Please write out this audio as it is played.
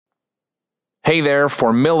Hey there,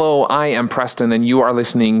 for Millo, I am Preston, and you are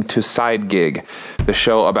listening to Side Gig, the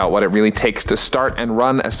show about what it really takes to start and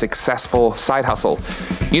run a successful side hustle.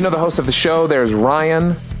 You know the host of the show, there's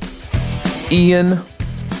Ryan, Ian,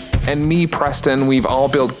 and me, Preston. We've all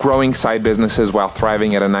built growing side businesses while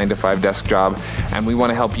thriving at a 9-to-5 desk job, and we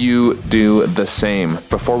want to help you do the same.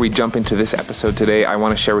 Before we jump into this episode today, I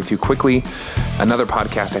want to share with you quickly another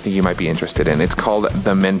podcast I think you might be interested in. It's called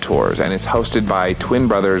The Mentors, and it's hosted by twin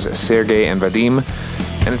brothers Sergey and Vadim.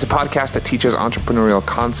 And it's a podcast that teaches entrepreneurial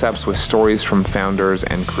concepts with stories from founders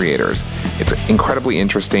and creators. It's incredibly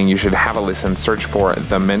interesting. You should have a listen. Search for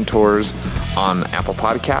The Mentors on Apple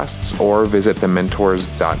Podcasts or visit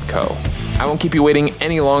thementors.co. I won't keep you waiting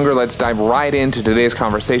any longer. Let's dive right into today's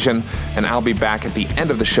conversation, and I'll be back at the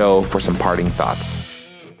end of the show for some parting thoughts.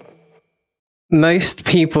 Most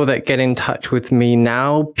people that get in touch with me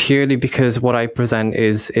now, purely because what I present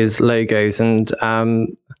is logos, and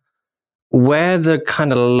where the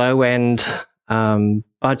kind of low end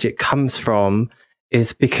budget comes from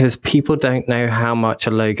is because people don't know how much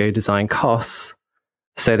a logo design costs.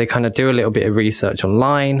 So they kind of do a little bit of research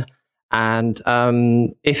online. And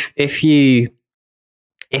if you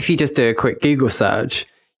just do a quick Google search,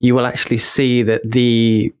 you will actually see that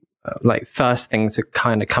the first things that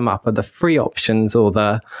kind of come up are the free options or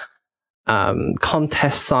the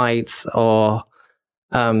contest sites or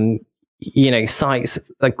sites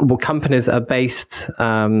companies are based,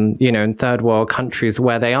 in third world countries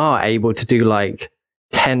where they are able to do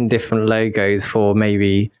 10 different logos for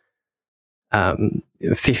maybe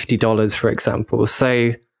 $50, for example.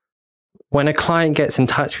 So when a client gets in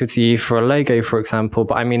touch with you for a logo, for example,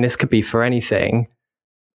 but I mean, this could be for anything.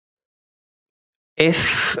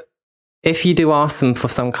 If you do ask them for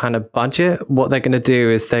some kind of budget, what they're going to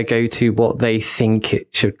do is they go to what they think it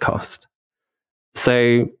should cost.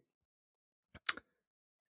 So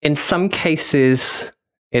in some cases,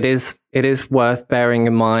 it is worth bearing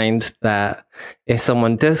in mind that if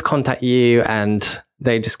someone does contact you and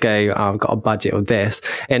they just go, "Oh, I've got a budget of this,"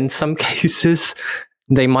 in some cases,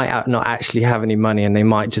 they might not actually have any money and they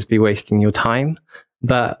might just be wasting your time.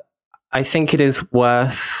 But I think it is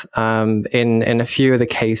worth, in a few of the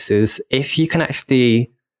cases, if you can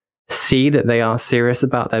actually see that they are serious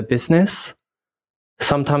about their business,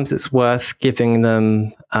 sometimes it's worth giving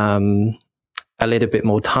them a little bit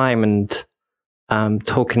more time and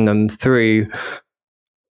talking them through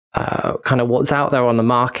kind of what's out there on the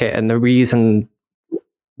market and the reason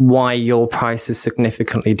why your price is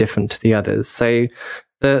significantly different to the others. So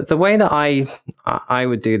the way that I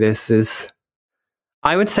would do this is,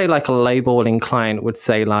 I would say a lowballing client would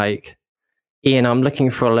say "Ian, I'm looking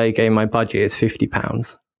for a logo. My budget is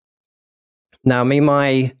 £50. Now,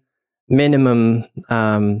 my minimum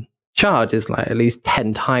charge is at least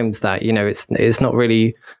 10 times that. It's not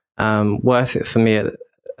really worth it for me at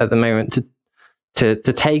the moment to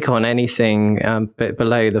take on anything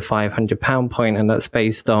below the £500 point, and that's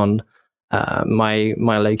based on my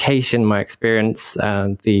location, my experience,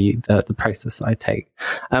 and the process I take.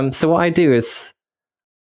 So what I do is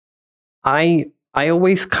I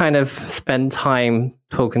always kind of spend time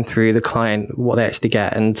talking through the client, what they actually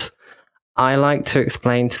get, and I like to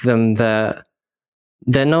explain to them that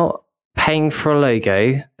they're not paying for a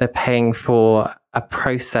logo, they're paying for a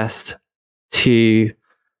process to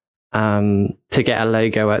get a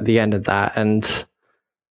logo at the end of that. And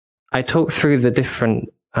I talk through the different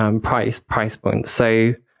price points.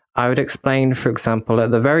 So I would explain, for example,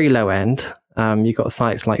 at the very low end, you've got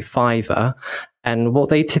sites like Fiverr, and what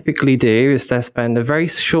they typically do is they spend a very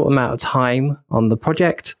short amount of time on the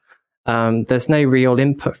project. There's no real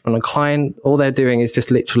input from the client. All they're doing is just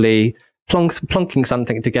literally plonking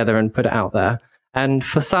something together and put it out there. And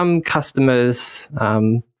for some customers,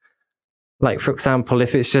 for example,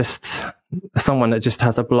 if it's just someone that just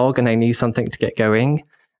has a blog and they need something to get going,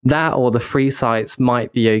 that or the free sites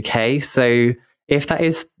might be okay. So if that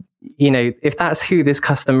is, if that's who this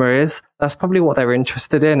customer is, that's probably what they're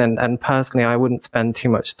interested in. And personally, I wouldn't spend too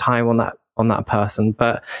much time on that person.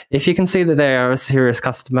 But if you can see that they are a serious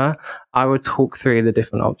customer, I would talk through the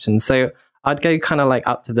different options. So I'd go kind of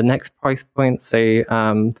up to the next price point. So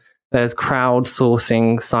there's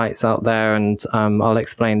crowdsourcing sites out there, and I'll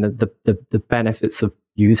explain the benefits of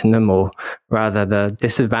using them, or rather the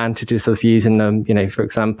disadvantages of using them. For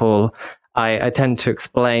example, I tend to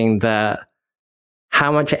explain that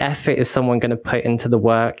how much effort is someone going to put into the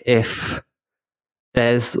work if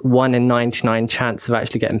there's 1 in 99 chance of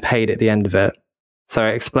actually getting paid at the end of it. So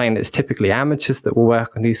I explain it's typically amateurs that will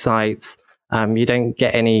work on these sites. You don't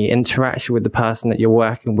get any interaction with the person that you're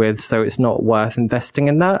working with, so it's not worth investing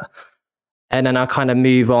in that. And then I'll kind of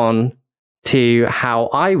move on to how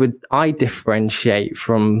I differentiate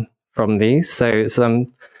from these. So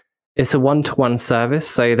it's a one-to-one service.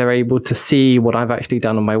 So they're able to see what I've actually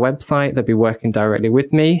done on my website. They'll be working directly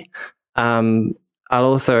with me. I'll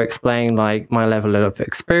also explain like my level of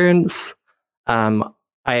experience.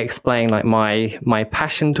 I explain like my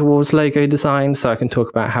passion towards logo design. So I can talk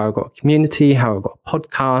about how I've got a community, how I've got a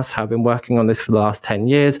podcast, how I've been working on this for the last 10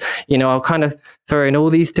 years. I'll kind of throw in all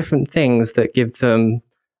these different things that give them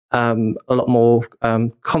a lot more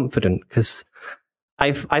confident, because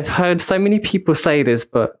I've heard so many people say this,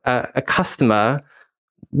 but a customer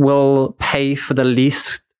will pay for the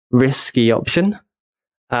least risky option.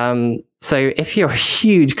 So if you're a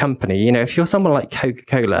huge company, if you're someone like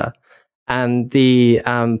Coca-Cola and the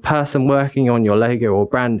person working on your logo or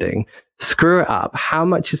branding screw it up, how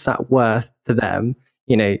much is that worth to them?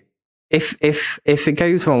 If it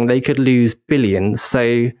goes wrong, they could lose billions.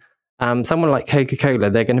 So someone like Coca-Cola,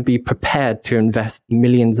 they're going to be prepared to invest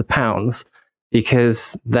millions of pounds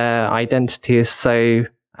because their identity is so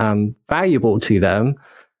valuable to them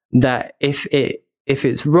that if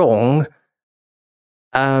it's wrong,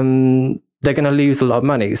 they're going to lose a lot of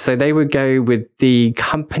money. So they would go with the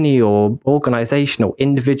company or organization or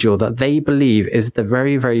individual that they believe is the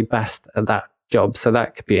very, very best at that job. So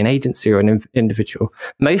that could be an agency or an individual.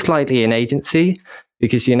 Most likely an agency,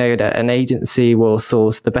 because that an agency will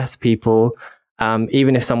source the best people.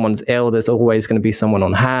 Even if someone's ill, there's always going to be someone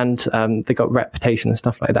on hand. They've got reputation and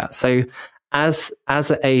stuff like that. So as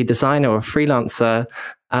a designer or a freelancer,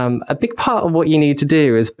 a big part of what you need to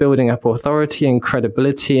do is building up authority and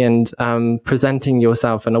credibility and presenting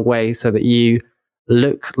yourself in a way so that you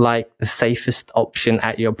look like the safest option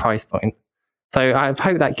at your price point. So I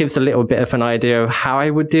hope that gives a little bit of an idea of how I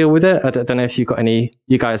would deal with it. I don't know if you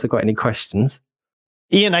guys have got any questions.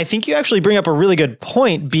 Ian, I think you actually bring up a really good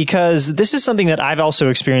point, because this is something that I've also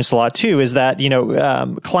experienced a lot too, is that,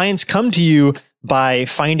 clients come to you by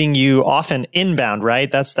finding you often inbound,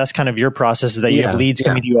 right? That's kind of your process, is that you have leads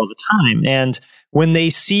coming to you all the time. And when they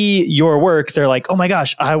see your work, they're like, oh my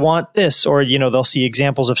gosh, I want this. Or, they'll see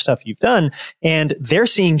examples of stuff you've done and they're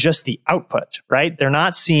seeing just the output, right? They're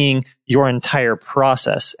not seeing your entire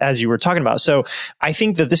process, as you were talking about. So I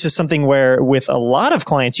think that this is something where with a lot of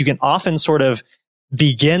clients, you can often sort of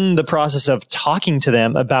begin the process of talking to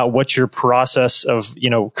them about what your process of,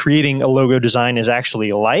 creating a logo design is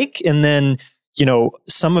actually like. And then,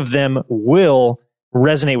 some of them will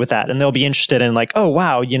resonate with that and they'll be interested in like, oh,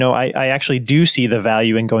 wow, I actually do see the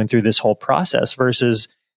value in going through this whole process versus,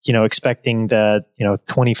 expecting the,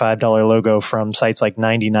 $25 logo from sites like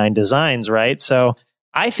 99 Designs, right? So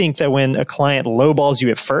I think that when a client lowballs you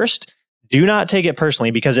at first, do not take it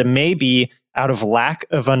personally, because it may be out of lack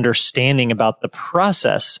of understanding about the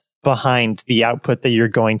process behind the output that you're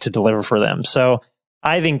going to deliver for them. So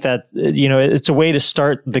I think that, it's a way to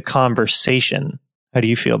start the conversation. How do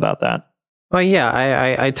you feel about that? Well,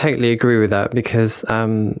 yeah, I totally agree with that, because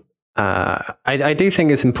I do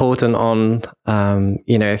think it's important on,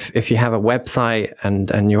 if you have a website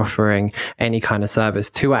and you're offering any kind of service,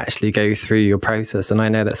 to actually go through your process. And I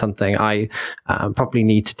know that's something I probably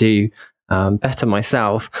need to do better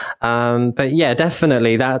myself. But yeah,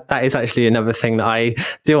 definitely that is actually another thing that I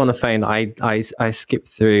do on the phone. I skipped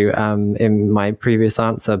through in my previous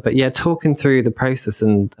answer. But yeah, talking through the process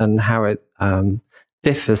and how it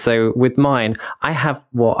differs. So with mine, I have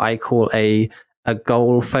what I call a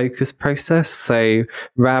goal focused process. So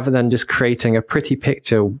rather than just creating a pretty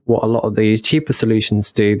picture, what a lot of these cheaper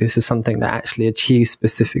solutions do, this is something that actually achieves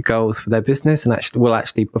specific goals for their business and will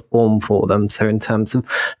actually perform for them. So in terms of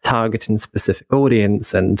targeting specific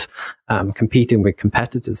audience and competing with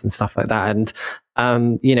competitors and stuff like that.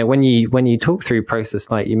 And when you talk through process,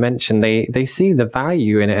 like you mentioned, they see the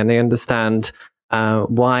value in it and they understand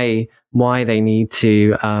why they need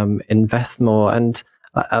to invest more. And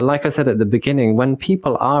like I said at the beginning, when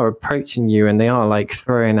people are approaching you and they are like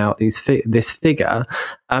throwing out this figure,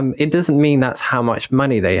 it doesn't mean that's how much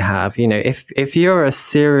money they have. If you're a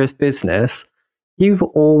serious business, you've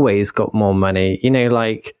always got more money.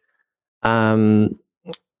 Like £1,000,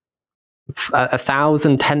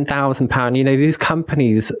 £10,000. These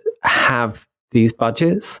companies have these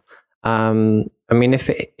budgets.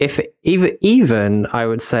 If even I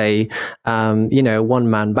would say, a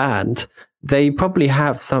one-man band, they probably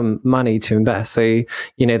have some money to invest. So, that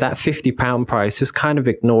 £50 price, just kind of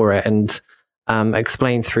ignore it and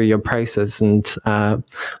explain through your process. And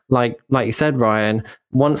like you said, Ryan,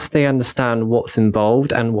 once they understand what's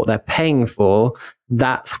involved and what they're paying for,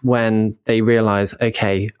 that's when they realize,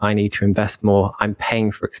 okay, I need to invest more. I'm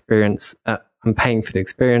paying for experience. I'm paying for the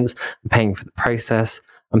experience. I'm paying for the process.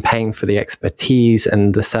 I'm paying for the expertise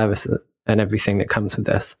and the service everything that comes with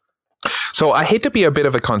this. So I hate to be a bit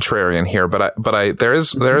of a contrarian here, but there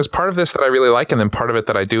is part of this that I really like, and then part of it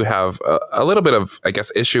that I do have a little bit of, I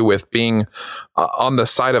guess, issue with being on the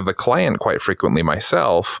side of the client quite frequently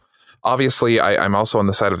myself. Obviously, I'm also on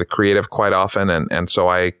the side of the creative quite often, and so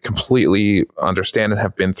I completely understand and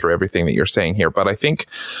have been through everything that you're saying here. But I think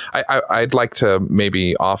I'd like to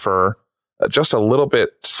maybe offer just a little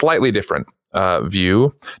bit slightly different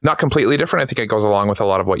view, not completely different. I think it goes along with a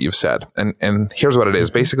lot of what you've said. And here's what it is.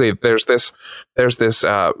 Basically, there's this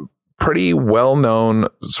pretty well-known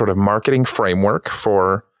sort of marketing framework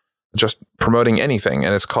for just promoting anything,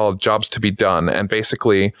 and it's called Jobs to be Done. And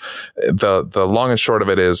basically, the long and short of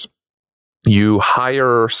it is, you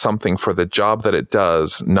hire something for the job that it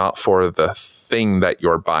does, not for the thing that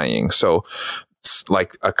you're buying. So,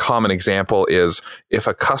 like a common example is if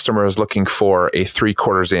a customer is looking for a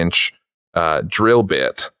 3/4 inch drill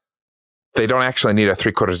bit, they don't actually need a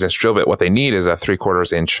 3/4 inch drill bit. What they need is a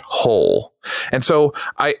 3/4 inch hole. And so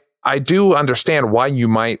I do understand why you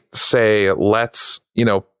might say, let's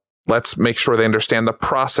make sure they understand the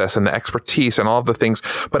process and the expertise and all of the things.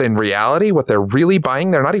 But in reality, what they're really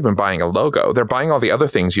buying, they're not even buying a logo. They're buying all the other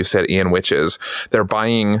things you said, Ian, which is they're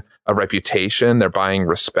buying a reputation. They're buying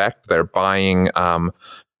respect. They're buying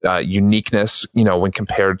uniqueness, when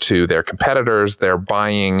compared to their competitors. They're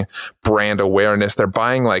buying brand awareness. They're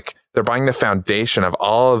buying the foundation of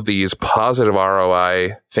all of these positive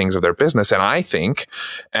ROI things of their business. And I think,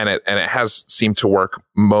 and it has seemed to work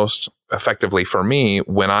most effectively for me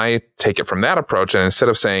when I take it from that approach. And instead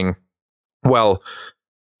of saying, well,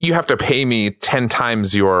 you have to pay me 10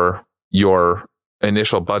 times your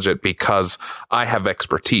initial budget because I have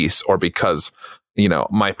expertise or because,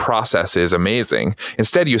 my process is amazing.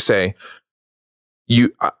 Instead, you say,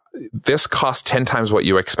 this costs 10 times what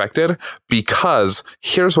you expected because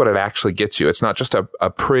here's what it actually gets you. It's not just a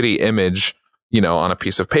pretty image, on a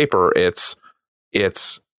piece of paper. It's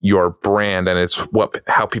your brand, and it's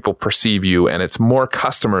how people perceive you, and it's more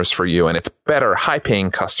customers for you, and it's better, high-paying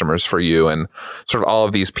customers for you, and sort of all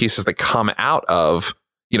of these pieces that come out of,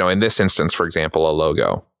 in this instance, for example, a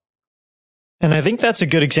logo. And I think that's a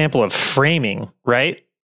good example of framing, right?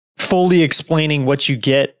 Fully explaining what you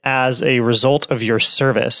get as a result of your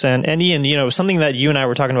service. And Ian, something that you and I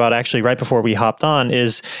were talking about actually right before we hopped on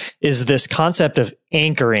is this concept of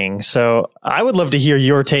anchoring. So I would love to hear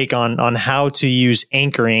your take on how to use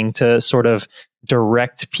anchoring to sort of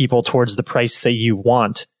direct people towards the price that you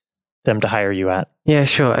want them to hire you at. Yeah,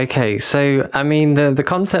 sure. Okay. So, I mean, the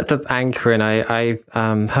concept of anchoring, I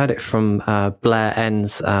heard it from Blair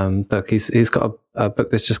Enns' book. He's got a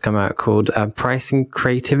book that's just come out called Pricing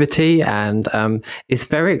Creativity, and it's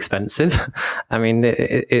very expensive. I mean,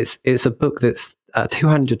 it's a book that's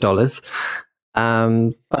 $200.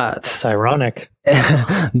 But it's ironic.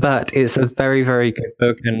 But it's a very, very good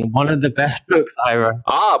book, and one of the best books I wrote.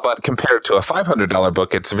 But compared to a $500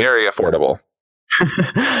 book, it's very affordable.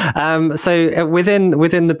 So within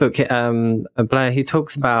the book, Blair, he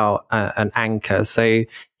talks about an anchor. So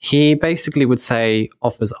he basically would say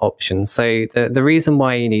offers options. So the reason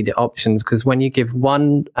why you need options, because when you give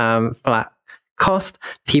one flat cost,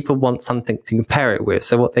 people want something to compare it with.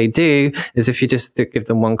 So what they do is, if you just give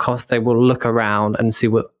them one cost, they will look around and see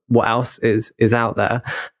what else is out there.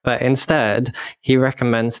 But instead, he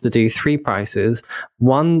recommends to do 3 prices.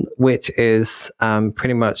 One which is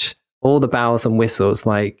pretty much all the bells and whistles,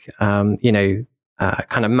 like, kind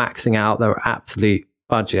of maxing out their absolute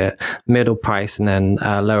budget, middle price, and then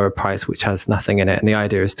lower price, which has nothing in it. And the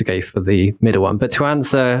idea is to go for the middle one. But to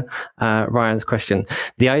answer Ryan's question,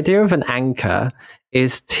 the idea of an anchor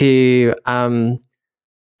is to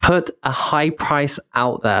put a high price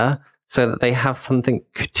out there so that they have something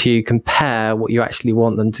to compare what you actually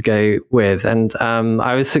want them to go with. And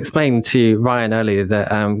I was explaining to Ryan earlier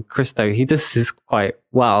that Christo, he does this quite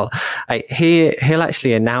well. He'll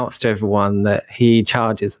actually announce to everyone that he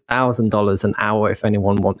charges $1,000 an hour if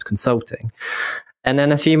anyone wants consulting. And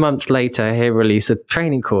then a few months later, he'll release a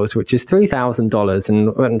training course, which is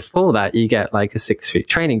 $3,000. And for that, you get like a 6-week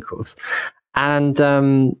training course. And,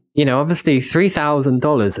 obviously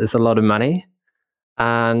 $3,000 is a lot of money.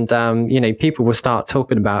 And, people will start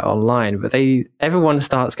talking about it online, but everyone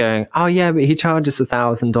starts going, oh yeah, but he charges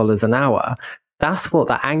 $1,000 an hour. That's what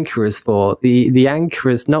the anchor is for. The anchor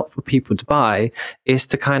is not for people to buy, it's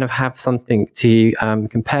to kind of have something to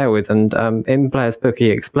compare with. And in Blair's book, he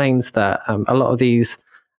explains that a lot of these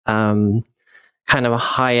kind of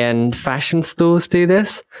high-end fashion stores do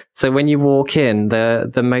this. So when you walk in,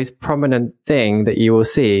 the most prominent thing that you will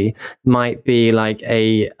see might be like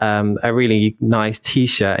a really nice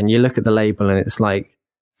t-shirt, and you look at the label and it's like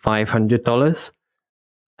 $500.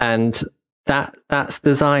 And that's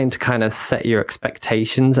designed to kind of set your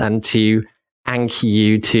expectations and to anchor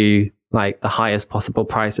you to like the highest possible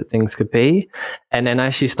price that things could be. And then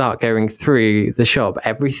as you start going through the shop,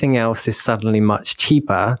 everything else is suddenly much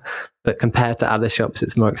cheaper, but compared to other shops,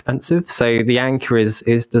 it's more expensive. So the anchor is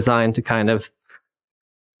designed to kind of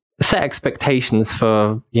set expectations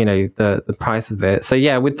for, you know, the price of it. So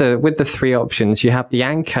yeah, with the three options, you have the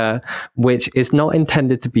anchor, which is not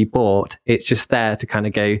intended to be bought. It's just there to kind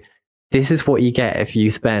of go, this is what you get if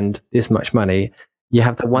you spend this much money. You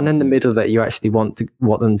have the one in the middle that you actually want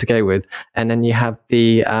them to go with, and then you have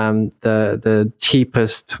the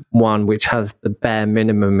cheapest one, which has the bare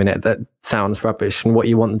minimum in it that sounds rubbish, and what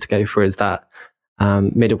you want them to go for is that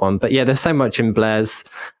middle one. But yeah, there's so much in Blair's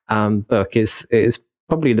book. It is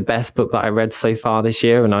probably the best book that I read so far this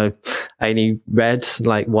year, and I only read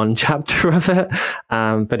like one chapter of it,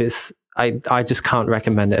 but I just can't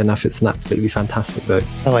recommend it enough. It's an absolutely fantastic book.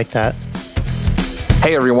 I like that.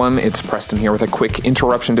 Hey everyone, it's Preston here with a quick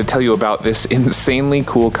interruption to tell you about this insanely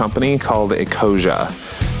cool company called Ecosia.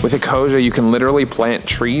 With Ecosia, you can literally plant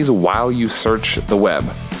trees while you search the web.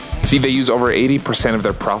 See, they use over 80% of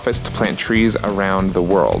their profits to plant trees around the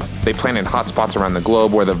world. They plant in hotspots around the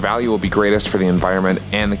globe where the value will be greatest for the environment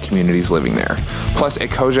and the communities living there. Plus,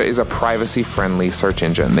 Ecosia is a privacy-friendly search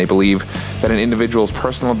engine. They believe that an individual's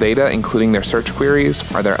personal data, including their search queries,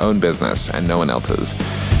 are their own business and no one else's.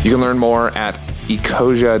 You can learn more at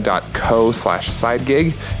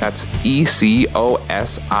ecosia.co/sidegig. That's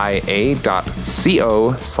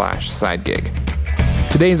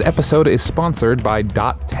ecosia.co/sidegig. Today's episode is sponsored by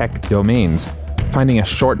 .tech domains. Finding a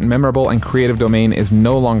short, memorable, and creative domain is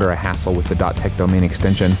no longer a hassle with the .tech domain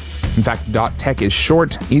extension. In fact, .tech is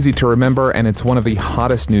short, easy to remember, and it's one of the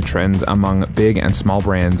hottest new trends among big and small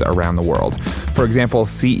brands around the world. For example,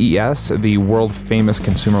 CES, the world-famous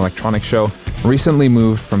consumer electronics show, recently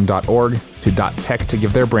moved from .org to .tech to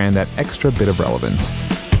give their brand that extra bit of relevance.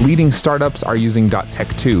 Leading startups are using .tech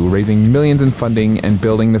too, raising millions in funding and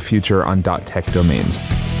building the future on .tech domains.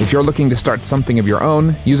 If you're looking to start something of your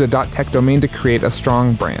own, use a .tech domain to create a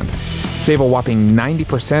strong brand. Save a whopping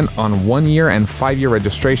 90% on 1-year and 5-year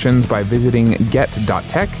registrations by visiting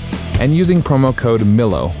get.tech and using promo code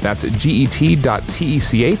MILLO. That's get.tech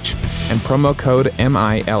and promo code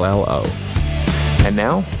MILLO. And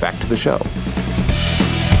now, back to the show.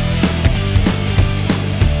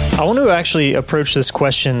 I want to actually approach this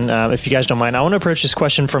question, if you guys don't mind. I want to approach this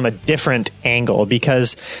question from a different angle,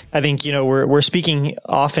 because I think, you know, we're speaking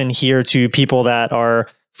often here to people that are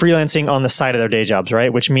freelancing on the side of their day jobs,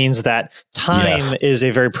 right? Which means that time is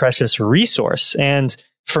a very precious resource. And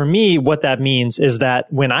for me, what that means is that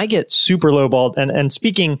when I get super lowballed, and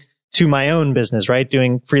speaking to my own business, right,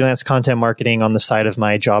 doing freelance content marketing on the side of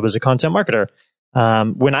my job as a content marketer,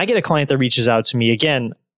 when I get a client that reaches out to me,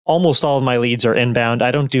 again, almost all of my leads are inbound. I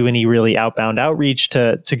don't do any really outbound outreach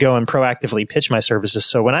to go and proactively pitch my services.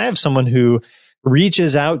 So when I have someone who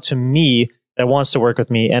reaches out to me that wants to work with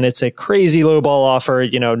me, and it's a crazy lowball offer,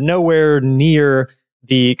 you know, nowhere near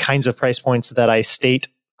the kinds of price points that I state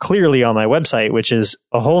clearly on my website, which is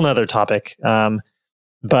a whole nother topic.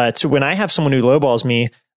 But when I have someone who lowballs me,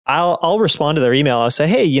 I'll respond to their email. I'll say,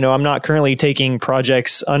 hey, you know, I'm not currently taking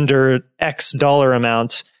projects under X dollar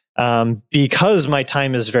amount, because my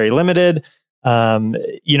time is very limited.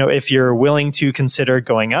 You know, if you're willing to consider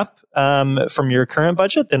going up from your current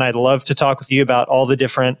budget, then I'd love to talk with you about all the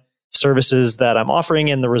different services that I'm offering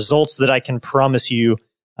and the results that I can promise you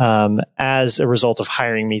as a result of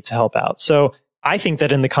hiring me to help out. So I think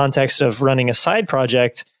that in the context of running a side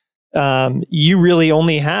project, you really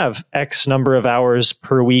only have X number of hours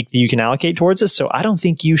per week that you can allocate towards this. So I don't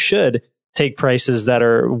think you should take prices that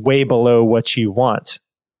are way below what you want.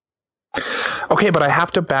 Okay, but I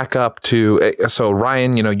have to back up to, so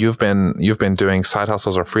Ryan, you know, you've been doing side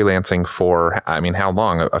hustles or freelancing for, I mean, how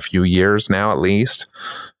long? A few years now, at least.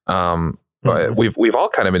 But we've all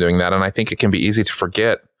kind of been doing that, and I think it can be easy to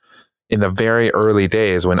forget in the very early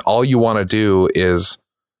days when all you want to do is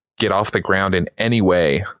get off the ground in any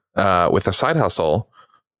way with a side hustle.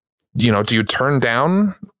 You know, do you turn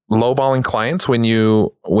down lowballing clients when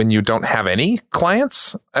you don't have any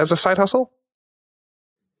clients as a side hustle?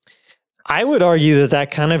 I would argue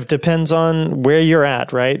that kind of depends on where you're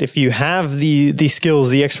at, right? If you have the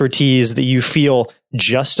skills, the expertise that you feel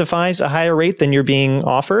justifies a higher rate than you're being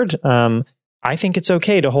offered, I think it's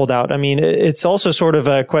okay to hold out. I mean, it's also sort of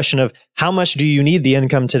a question of how much do you need the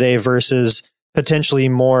income today versus potentially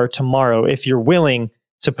more tomorrow, if you're willing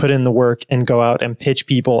to put in the work and go out and pitch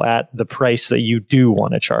people at the price that you do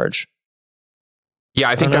want to charge. Yeah,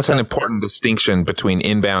 I think that's an important distinction between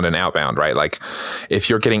inbound and outbound, right? Like if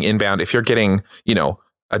you're getting inbound, if you're getting, you know,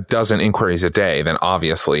 a dozen inquiries a day, then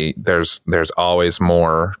obviously there's always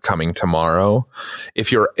more coming tomorrow.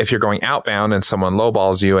 If you're going outbound and someone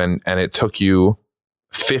lowballs you and it took you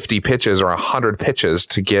 50 pitches or 100 pitches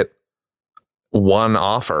to get one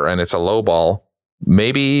offer and it's a lowball,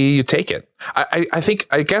 maybe you take it.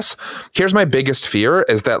 I guess here's my biggest fear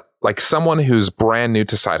is that like someone who's brand new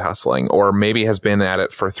to side hustling or maybe has been at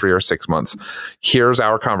it for 3 or 6 months hears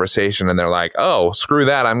our conversation and they're like, oh, screw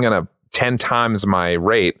that. I'm going to 10 times my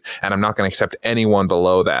rate and I'm not going to accept anyone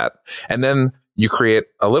below that. And then you create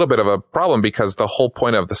a little bit of a problem because the whole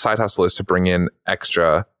point of the side hustle is to bring in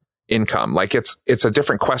extra income. Like it's a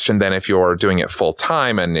different question than if you're doing it full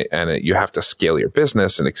time and you have to scale your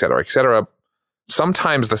business and et cetera, et cetera.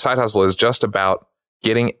 Sometimes the side hustle is just about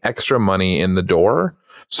getting extra money in the door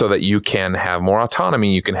so that you can have more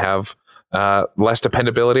autonomy. You can have less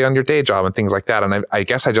dependability on your day job and things like that. And I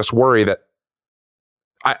guess I just worry that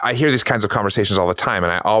I hear these kinds of conversations all the time,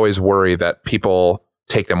 and I always worry that people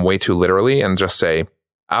take them way too literally and just say,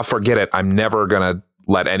 I'll forget it. I'm never going to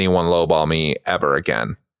let anyone lowball me ever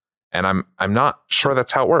again. And I'm not sure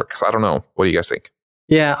that's how it works. I don't know. What do you guys think?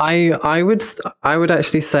 Yeah, I would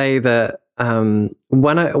actually say that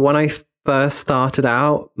when I first started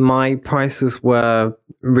out, my prices were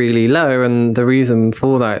really low, and the reason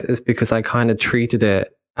for that is because I kind of treated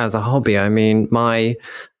it as a hobby. I mean, my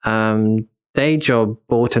day job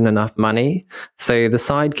brought in enough money. So the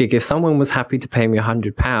side gig, if someone was happy to pay me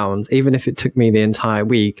 £100, even if it took me the entire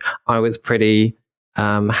week, I was pretty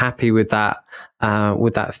happy with that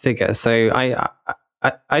figure. So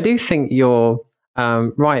I do think you're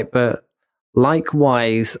right, but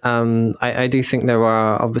likewise, I do think there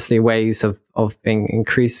are obviously ways of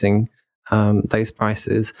increasing those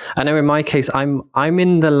prices. I know in my case, I'm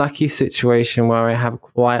in the lucky situation where I have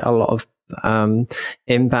quite a lot of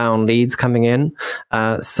inbound leads coming in.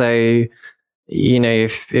 So, you know,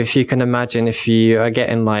 if you can imagine, if you are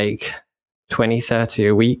getting like 20, 30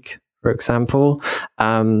 a week, for example,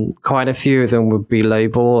 quite a few of them would be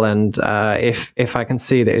lowball. And if I can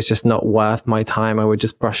see that it's just not worth my time, I would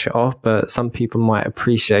just brush it off. But some people might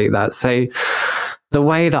appreciate that. So the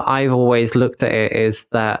way that I've always looked at it is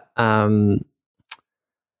that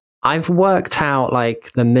I've worked out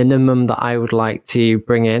like the minimum that I would like to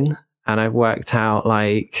bring in. And I've worked out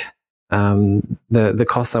like the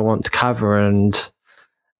costs I want to cover and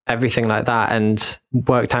everything like that, and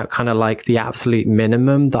worked out kind of like the absolute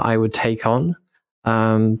minimum that I would take on.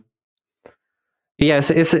 Yes,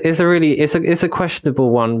 it's a questionable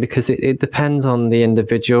one because it depends on the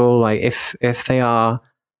individual. Like if they are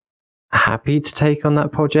happy to take on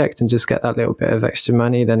that project and just get that little bit of extra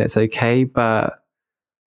money, then it's okay. But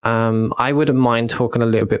I wouldn't mind talking a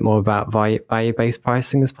little bit more about value-based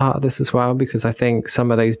pricing as part of this as well, because I think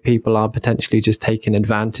some of those people are potentially just taking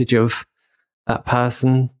advantage of that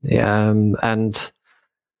person. And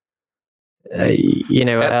you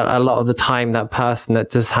know, a lot of the time, that person that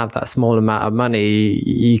does have that small amount of money,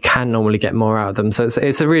 you can normally get more out of them. So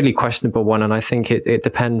it's a really questionable one, and I think it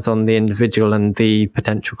depends on the individual and the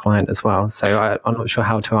potential client as well. So I'm not sure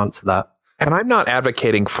how to answer that. And I'm not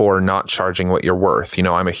advocating for not charging what you're worth. You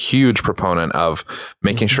know, I'm a huge proponent of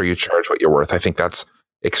making sure you charge what you're worth. I think that's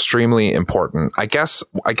extremely important. I guess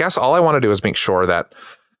all I want to do is make sure that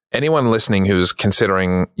anyone listening who's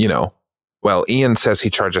considering, you know, well, Ian says he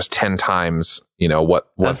charges 10 times, you know, what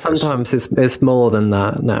sometimes it's more than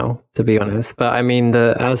that now, to be honest. But I mean,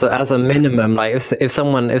 as a minimum, like if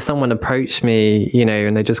someone approached me, you know,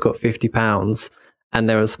 and they just got £50 and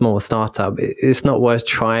they're a small startup, it's not worth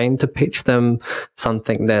trying to pitch them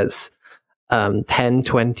something that's 10,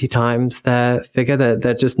 20 times their figure.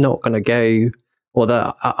 They're just not going to go,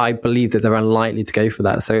 or I believe that they're unlikely to go for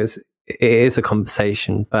that. So it is a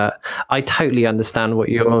conversation, but I totally understand what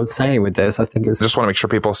you're saying with this. I think I just want to make sure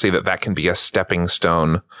people see that can be a stepping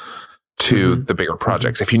stone to the bigger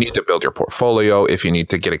projects. If you need to build your portfolio, if you need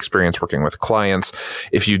to get experience working with clients,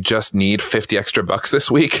 if you just need 50 extra bucks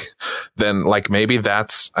this week, then like maybe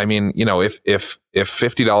that's, I mean, you know, if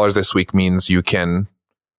 $50 this week means you can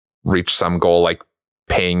reach some goal, like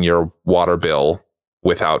paying your water bill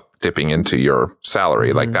without dipping into your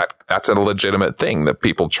salary, like that's a legitimate thing that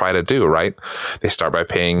people try to do, right? They start by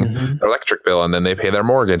paying their electric bill, and then they pay their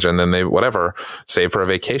mortgage, and then they save for a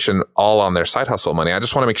vacation, all on their side hustle money. I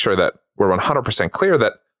just want to make sure that we're 100% clear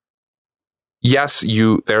that yes,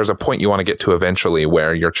 there's a point you want to get to eventually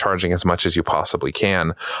where you're charging as much as you possibly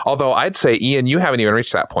can. Although I'd say, Ian, you haven't even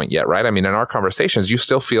reached that point yet, right? I mean, in our conversations, you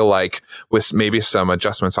still feel like with maybe some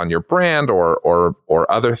adjustments on your brand or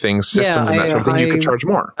other things, systems and that sort of thing, you could charge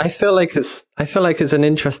more. I feel like it's an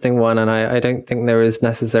interesting one, and I don't think there is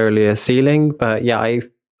necessarily a ceiling, but yeah,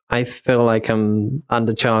 I feel like I'm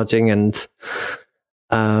undercharging, and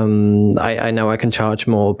I know I can charge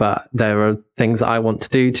more, but there are things that I want to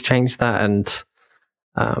do to change that. And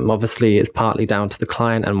obviously it's partly down to the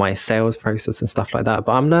client and my sales process and stuff like that.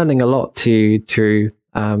 But I'm learning a lot to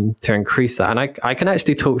increase that. And I can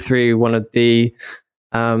actually talk through one of the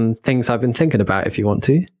things I've been thinking about if you want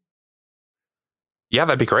to. Yeah,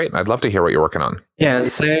 that'd be great. I'd love to hear what you're working on. Yeah,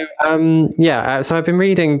 so so I've been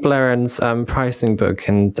reading Blairen's pricing book,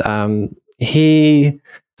 and he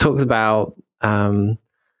talks about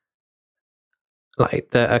like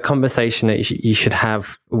a conversation that you should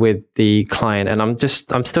have with the client. And I'm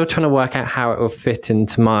still trying to work out how it will fit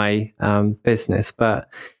into my business. But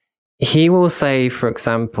he will say, for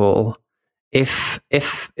example, if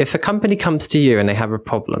a company comes to you and they have a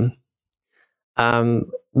problem,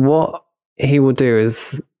 what he will do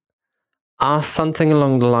is ask something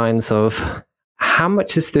along the lines of, how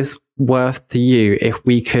much is this worth to you if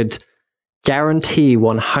we could guarantee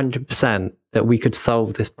 100% that we could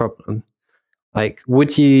solve this problem? Like,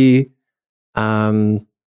 would you, something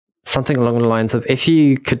along the lines of, if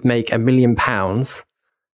you could make £1 million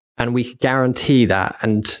and we could guarantee that,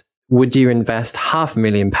 and would you invest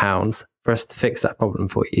 £500,000 for us to fix that problem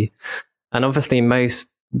for you? And obviously most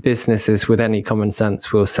businesses with any common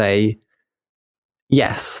sense will say,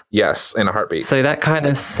 yes. Yes, in a heartbeat. So that kind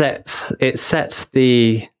of sets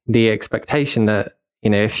the expectation that,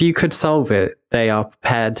 if you could solve it, they are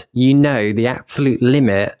prepared, the absolute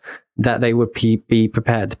limit that they would be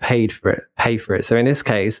prepared to pay for it. So in this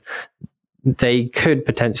case, they could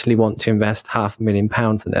potentially want to invest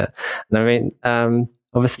 £500,000 in it. And I mean,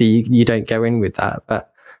 obviously you don't go in with that,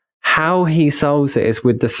 but how he solves it is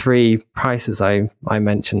with the three prices I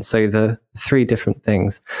mentioned. So the three different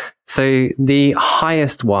things. So the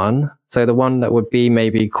highest one, so the one that would be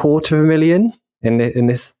maybe $250,000 in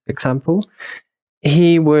this example,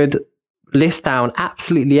 he would list down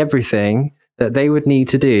absolutely everything that they would need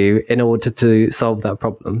to do in order to solve that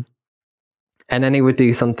problem. And then he would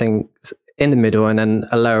do something in the middle, and then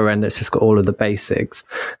a lower end that's just got all of the basics.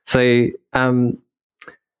 So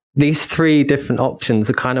these three different options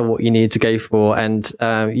are kind of what you need to go for, and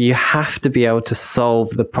you have to be able to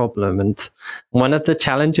solve the problem. And one of the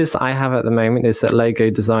challenges I have at the moment is that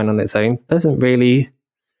logo design on its own doesn't really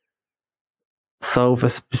solve a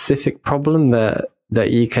specific problem that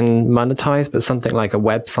you can monetize, but something like a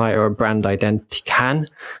website or a brand identity can,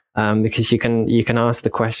 because you can ask the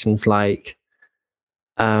questions like,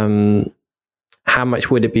 how much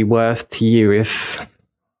would it be worth to you if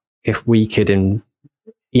we could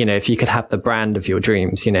if you could have the brand of your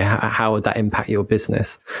dreams, how would that impact your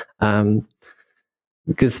business?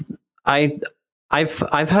 Because I've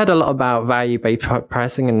heard a lot about value-based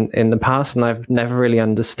pricing in the past, and I've never really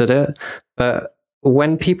understood it. But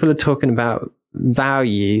when people are talking about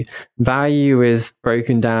value is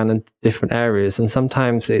broken down into different areas, and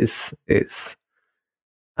sometimes it's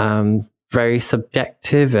very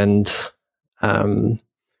subjective and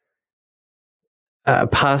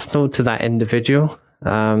personal to that individual.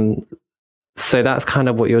 So that's kind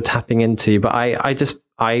of what you're tapping into. But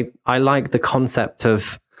I like the concept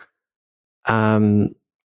of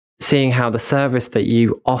seeing how the service that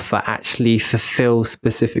you offer actually fulfills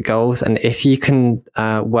specific goals. And if you can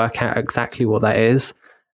work out exactly what that is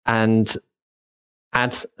and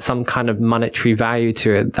add some kind of monetary value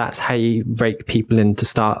to it, that's how you rake people in to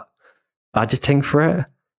start budgeting for it.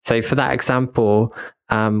 So for that example,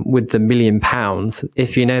 with the £1 million,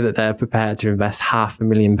 if you know that they're prepared to invest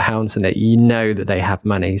 £500,000 in it, that they have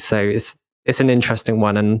money. So it's an interesting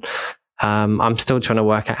one. And I'm still trying to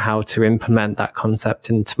work out how to implement that concept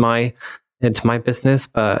into my business.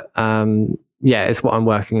 But it's what I'm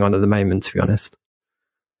working on at the moment, to be honest.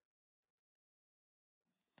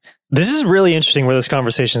 This is really interesting where this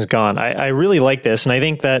conversation has gone. I really like this. And I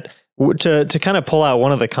think that to kind of pull out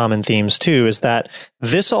one of the common themes too, is that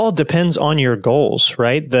this all depends on your goals,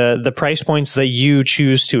 right? The price points that you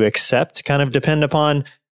choose to accept kind of depend upon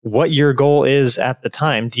what your goal is at the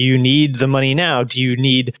time. Do you need the money now? Do you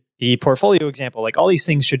need the portfolio example? Like, all these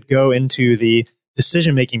things should go into the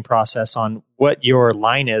decision-making process on what your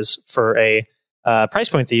line is for a price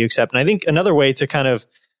point that you accept. And I think another way to kind of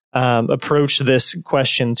approach this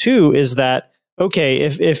question too is that, okay,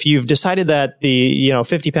 if you've decided that the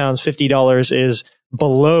 £50, $50 is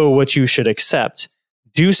below what you should accept,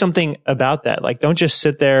 do something about that. Like, don't just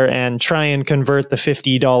sit there and try and convert the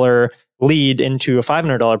 $50 lead into a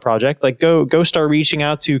 $500 project. Like, go start reaching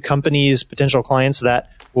out to companies, potential clients that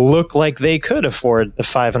look like they could afford the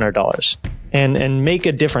 $500 and make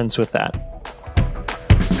a difference with that.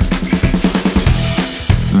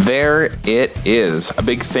 There it is. A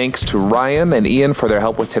big thanks to Ryan and Ian for their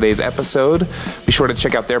help with today's episode. Be sure to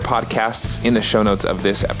check out their podcasts in the show notes of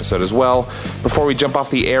this episode as well. Before we jump off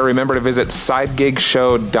the air, remember to visit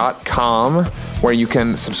sidegigshow.com, where you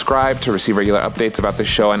can subscribe to receive regular updates about this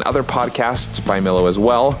show and other podcasts by Millo as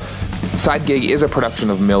well. SideGig is a production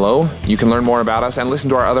of Millo. You can learn more about us and listen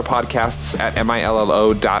to our other podcasts at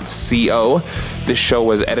millo.co. This show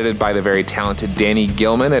was edited by the very talented Danny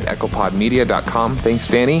Gilman at echopodmedia.com. Thanks,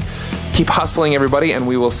 Danny. Keep hustling, everybody, and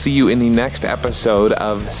we will see you in the next episode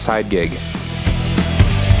of SideGig.